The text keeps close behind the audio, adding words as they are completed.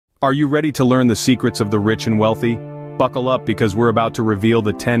Are you ready to learn the secrets of the rich and wealthy? Buckle up because we're about to reveal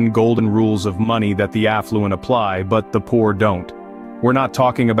the 10 golden rules of money that the affluent apply but the poor don't. We're not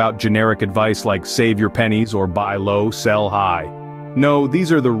talking about generic advice like save your pennies or buy low, sell high. No,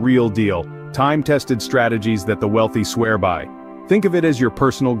 these are the real deal, time-tested strategies that the wealthy swear by. Think of it as your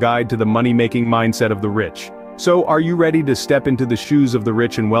personal guide to the money-making mindset of the rich. So, are you ready to step into the shoes of the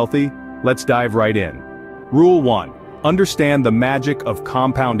rich and wealthy? Let's dive right in. Rule 1. Understand the magic of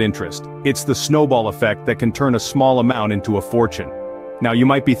compound interest. It's the snowball effect that can turn a small amount into a fortune. Now you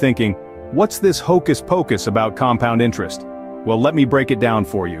might be thinking, what's this hocus pocus about compound interest? Well, let me break it down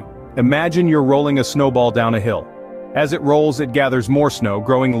for you. Imagine you're rolling a snowball down a hill. As it rolls, it gathers more snow,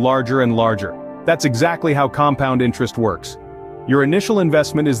 growing larger and larger. That's exactly how compound interest works. Your initial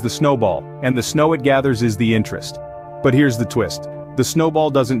investment is the snowball, and the snow it gathers is the interest. But here's the twist. The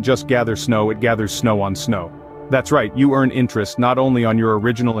snowball doesn't just gather snow, it gathers snow on snow. That's right, you earn interest not only on your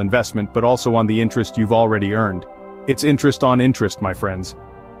original investment but also on the interest you've already earned. It's interest on interest, my friends.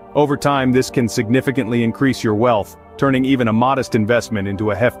 Over time, this can significantly increase your wealth, turning even a modest investment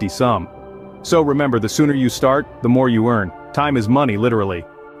into a hefty sum. So remember, the sooner you start, the more you earn. Time is money, literally.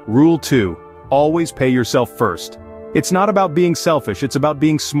 Rule 2. Always pay yourself first. It's not about being selfish, it's about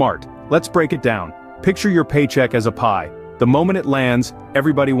being smart. Let's break it down. Picture your paycheck as a pie. The moment it lands,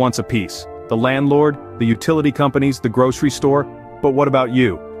 everybody wants a piece. The landlord, the utility companies, the grocery store. But what about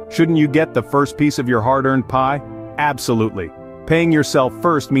you? Shouldn't you get the first piece of your hard-earned pie? Absolutely. Paying yourself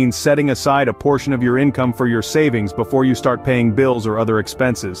first means setting aside a portion of your income for your savings before you start paying bills or other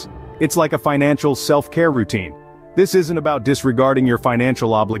expenses. It's like a financial self-care routine. This isn't about disregarding your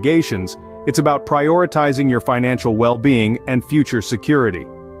financial obligations, it's about prioritizing your financial well-being and future security.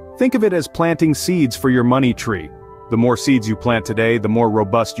 Think of it as planting seeds for your money tree. The more seeds you plant today, the more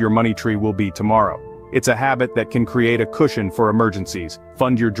robust your money tree will be tomorrow. It's a habit that can create a cushion for emergencies,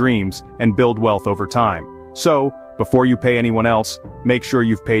 fund your dreams, and build wealth over time. So, before you pay anyone else, make sure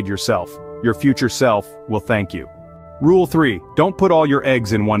you've paid yourself. Your future self will thank you. Rule 3. Don't put all your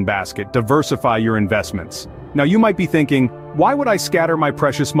eggs in one basket, diversify your investments. Now you might be thinking, why would I scatter my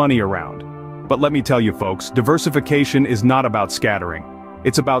precious money around? But let me tell you folks, diversification is not about scattering.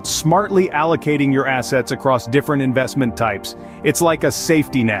 It's about smartly allocating your assets across different investment types. It's like a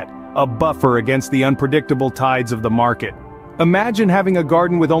safety net, a buffer against the unpredictable tides of the market. Imagine having a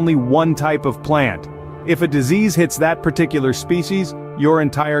garden with only one type of plant. If a disease hits that particular species, your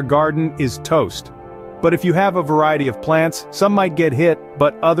entire garden is toast. But if you have a variety of plants, some might get hit,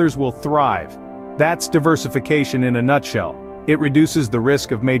 but others will thrive. That's diversification in a nutshell. It reduces the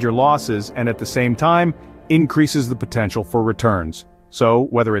risk of major losses and at the same time, increases the potential for returns. So,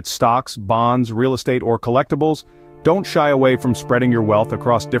 whether it's stocks, bonds, real estate, or collectibles, don't shy away from spreading your wealth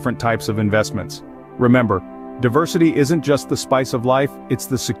across different types of investments. Remember, diversity isn't just the spice of life, it's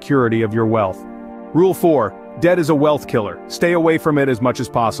the security of your wealth. Rule 4. Debt is a wealth killer. Stay away from it as much as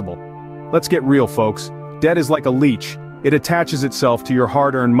possible. Let's get real, folks. Debt is like a leech. It attaches itself to your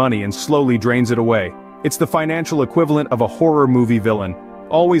hard-earned money and slowly drains it away. It's the financial equivalent of a horror movie villain,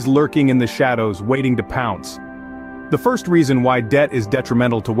 always lurking in the shadows, waiting to pounce. The first reason why debt is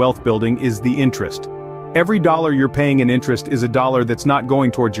detrimental to wealth building is the interest. Every dollar you're paying in interest is a dollar that's not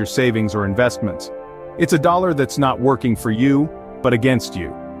going towards your savings or investments. It's a dollar that's not working for you, but against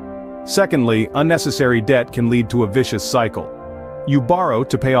you. Secondly, unnecessary debt can lead to a vicious cycle. You borrow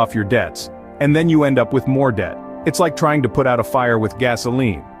to pay off your debts, and then you end up with more debt. It's like trying to put out a fire with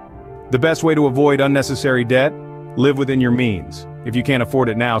gasoline. The best way to avoid unnecessary debt? Live within your means. If you can't afford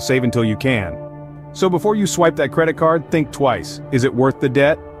it now, save until you can. So before you swipe that credit card, think twice. Is it worth the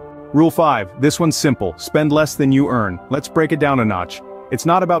debt? Rule 5. This one's simple. Spend less than you earn. Let's break it down a notch. It's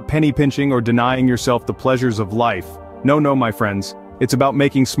not about penny pinching or denying yourself the pleasures of life. No, my friends. It's about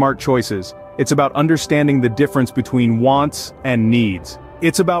making smart choices. It's about understanding the difference between wants and needs.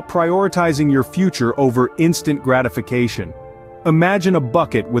 It's about prioritizing your future over instant gratification. Imagine a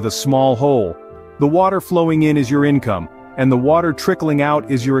bucket with a small hole. The water flowing in is your income, and the water trickling out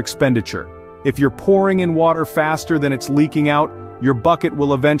is your expenditure. If you're pouring in water faster than it's leaking out, your bucket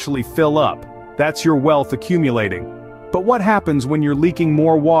will eventually fill up. That's your wealth accumulating. But what happens when you're leaking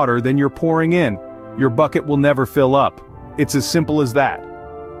more water than you're pouring in? Your bucket will never fill up. It's as simple as that.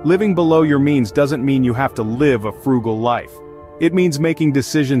 Living below your means doesn't mean you have to live a frugal life. It means making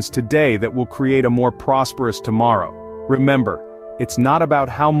decisions today that will create a more prosperous tomorrow. Remember, it's not about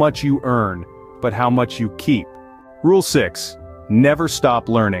how much you earn, but how much you keep. Rule 6. Never stop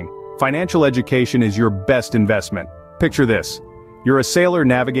learning. Financial education is your best investment. Picture this. You're a sailor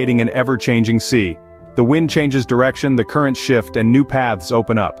navigating an ever-changing sea. The wind changes direction, the currents shift, and new paths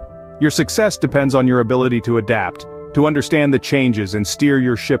open up. Your success depends on your ability to adapt, to understand the changes and steer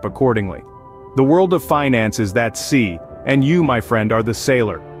your ship accordingly. The world of finance is that sea, and you, my friend, are the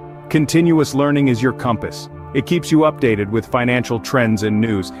sailor. Continuous learning is your compass. It keeps you updated with financial trends and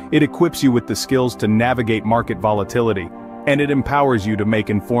news, it equips you with the skills to navigate market volatility, and it empowers you to make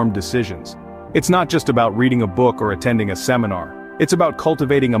informed decisions. It's not just about reading a book or attending a seminar. It's about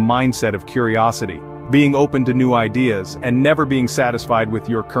cultivating a mindset of curiosity, being open to new ideas, and never being satisfied with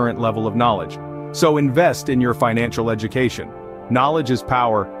your current level of knowledge. So invest in your financial education. Knowledge is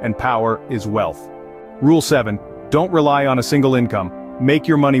power, and power is wealth. Rule 7. Don't rely on a single income. Make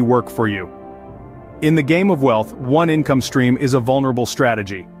your money work for you. In the game of wealth, one income stream is a vulnerable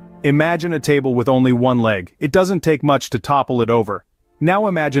strategy. Imagine a table with only one leg. It doesn't take much to topple it over. Now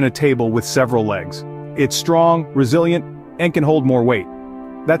imagine a table with several legs. It's strong, resilient, and can hold more weight.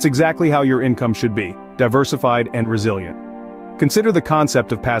 That's exactly how your income should be, diversified and resilient. Consider the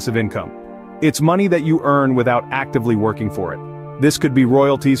concept of passive income. It's money that you earn without actively working for it. This could be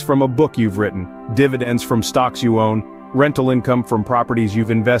royalties from a book you've written, dividends from stocks you own, rental income from properties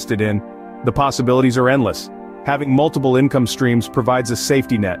you've invested in. The possibilities are endless. Having multiple income streams provides a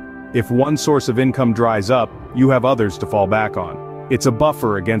safety net. If one source of income dries up, you have others to fall back on. It's a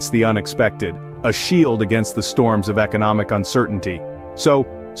buffer against the unexpected, a shield against the storms of economic uncertainty. So,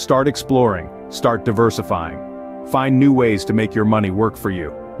 start exploring, start diversifying. Find new ways to make your money work for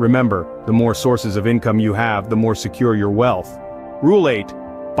you. Remember, the more sources of income you have, the more secure your wealth. Rule 8.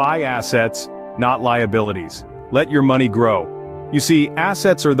 Buy assets, not liabilities. Let your money grow. You see,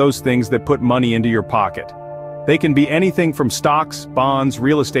 assets are those things that put money into your pocket. They can be anything from stocks, bonds,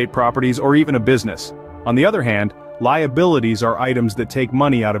 real estate properties, or even a business. On the other hand, liabilities are items that take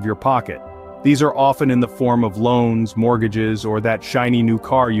money out of your pocket. These are often in the form of loans, mortgages, or that shiny new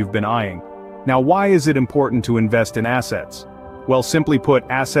car you've been eyeing. Now, why is it important to invest in assets? Well, simply put,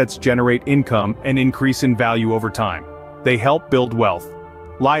 assets generate income and increase in value over time. They help build wealth.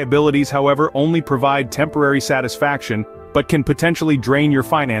 Liabilities, however, only provide temporary satisfaction, but can potentially drain your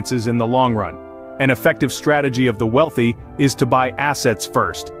finances in the long run. An effective strategy of the wealthy is to buy assets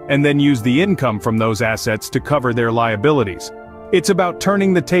first, and then use the income from those assets to cover their liabilities. It's about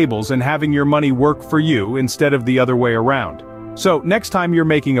turning the tables and having your money work for you instead of the other way around. So, next time you're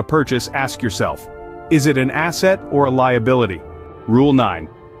making a purchase, ask yourself, is it an asset or a liability? Rule 9.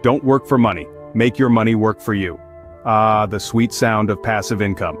 Don't work for money. Make your money work for you. Ah, the sweet sound of passive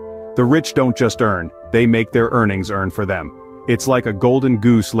income. The rich don't just earn, they make their earnings earn for them. It's like a golden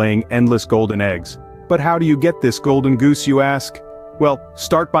goose laying endless golden eggs. But how do you get this golden goose, you ask? Well,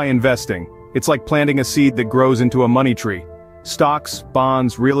 start by investing. It's like planting a seed that grows into a money tree. Stocks,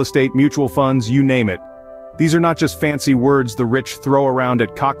 bonds, real estate, mutual funds, you name it. These are not just fancy words the rich throw around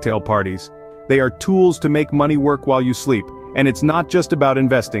at cocktail parties. They are tools to make money work while you sleep. And it's not just about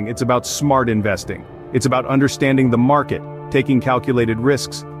investing, it's about smart investing. It's about understanding the market, taking calculated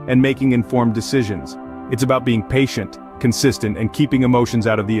risks, and making informed decisions. It's about being patient, consistent, and keeping emotions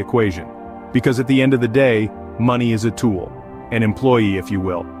out of the equation. Because at the end of the day, money is a tool. An employee, if you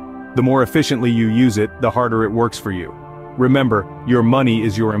will. The more efficiently you use it, the harder it works for you. Remember, your money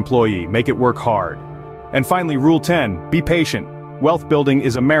is your employee. Make it work hard. And finally, Rule 10, be patient. Wealth building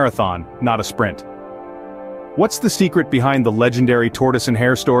is a marathon, not a sprint. What's the secret behind the legendary tortoise and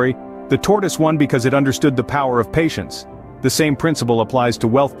hare story? The tortoise won because it understood the power of patience. The same principle applies to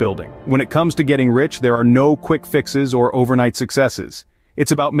wealth building. When it comes to getting rich, there are no quick fixes or overnight successes.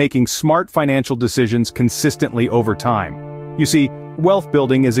 It's about making smart financial decisions consistently over time. You see, wealth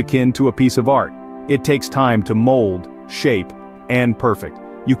building is akin to a piece of art. It takes time to mold, shape, and perfect.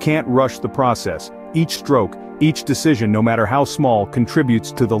 You can't rush the process. Each stroke, each decision, no matter how small,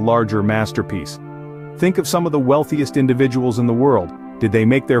 contributes to the larger masterpiece. Think of some of the wealthiest individuals in the world. Did they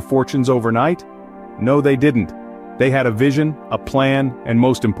make their fortunes overnight? No, they didn't. They had a vision, a plan, and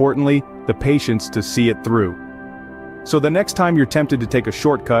most importantly, the patience to see it through. So the next time you're tempted to take a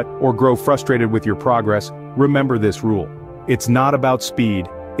shortcut or grow frustrated with your progress, remember this rule. It's not about speed,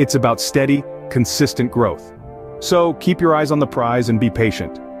 it's about steady, consistent growth. So keep your eyes on the prize and be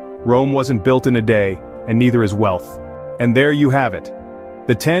patient. Rome wasn't built in a day, and neither is wealth. And there you have it.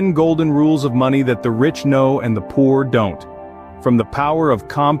 The 10 golden rules of money that the rich know and the poor don't. From the power of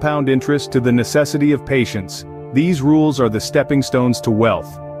compound interest to the necessity of patience, these rules are the stepping stones to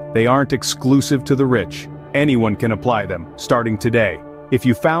wealth. They aren't exclusive to the rich. Anyone can apply them, starting today. If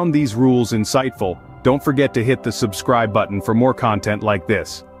you found these rules insightful, don't forget to hit the subscribe button for more content like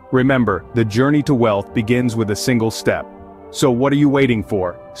this. Remember, the journey to wealth begins with a single step. So what are you waiting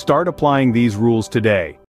for? Start applying these rules today.